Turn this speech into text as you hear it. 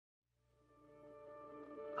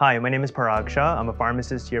Hi, my name is Parag Shah. I'm a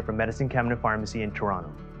pharmacist here from Medicine Cabinet Pharmacy in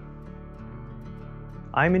Toronto.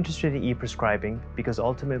 I'm interested in e-prescribing because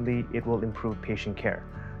ultimately it will improve patient care.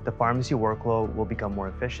 The pharmacy workflow will become more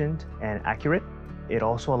efficient and accurate. It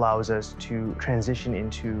also allows us to transition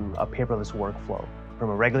into a paperless workflow. From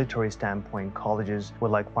a regulatory standpoint, colleges would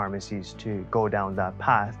like pharmacies to go down that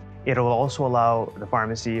path. It will also allow the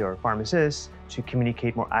pharmacy or pharmacists to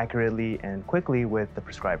communicate more accurately and quickly with the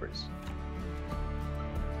prescribers.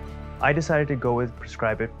 I decided to go with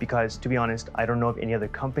PrescribeIT because, to be honest, I don't know of any other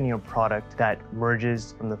company or product that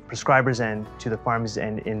merges from the prescriber's end to the pharmacist's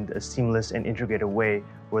end in a seamless and integrated way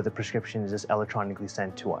where the prescription is just electronically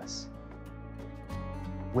sent to us.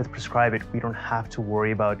 With PrescribeIT, we don't have to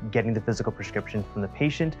worry about getting the physical prescription from the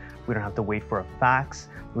patient. We don't have to wait for a fax.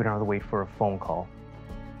 We don't have to wait for a phone call.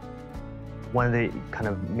 One of the kind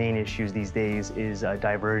of main issues these days is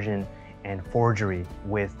diversion and forgery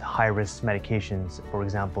with high-risk medications, for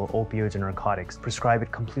example, opioids and narcotics.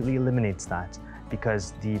 PrescribeIT completely eliminates that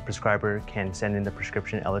because the prescriber can send in the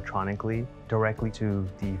prescription electronically directly to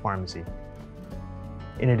the pharmacy.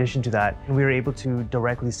 In addition to that, we are able to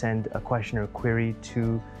directly send a question or query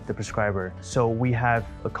to the prescriber. So we have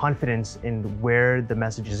a confidence in where the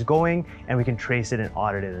message is going, and we can trace it and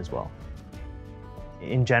audit it as well.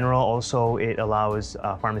 In general, also, it allows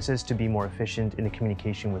pharmacists to be more efficient in the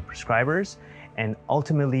communication with prescribers and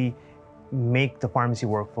ultimately make the pharmacy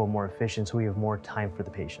workflow more efficient so we have more time for the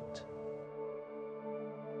patient.